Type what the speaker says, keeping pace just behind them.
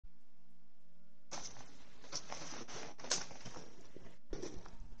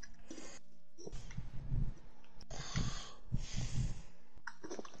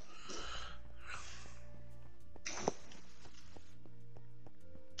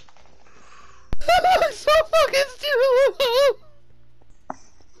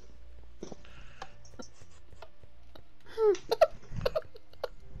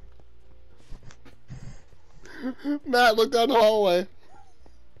Matt, look down the hallway.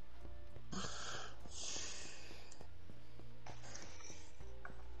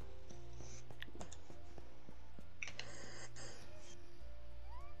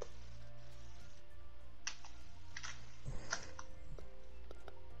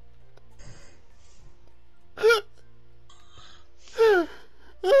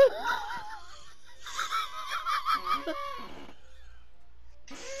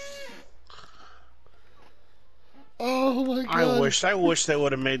 Oh my god. I wish they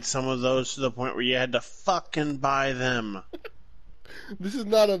would have made some of those to the point where you had to fucking buy them. This is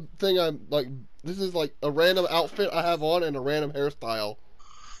not a thing I'm like. This is like a random outfit I have on and a random hairstyle.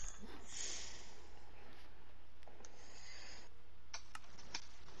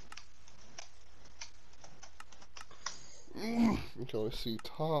 You can only see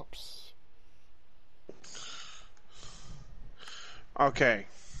tops. Okay.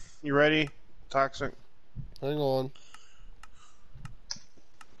 You ready? Toxic? Hang on.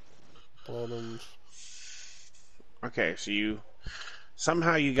 Bottoms. Okay, so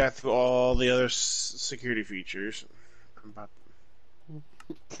somehow you got through all the other security features. I'm about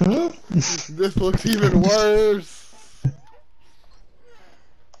This looks even worse.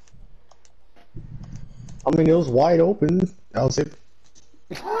 I mean, it was wide open. I was like,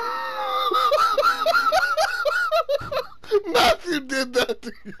 Matthew did that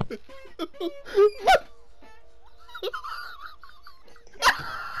to you.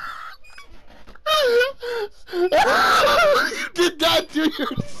 You did that to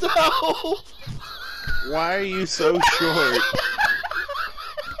yourself. Why are you so short?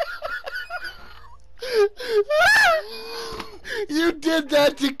 You did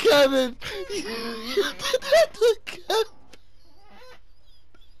that to Kevin. You did that to Kevin.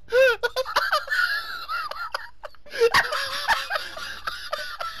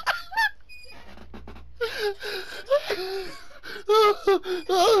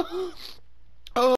 Oh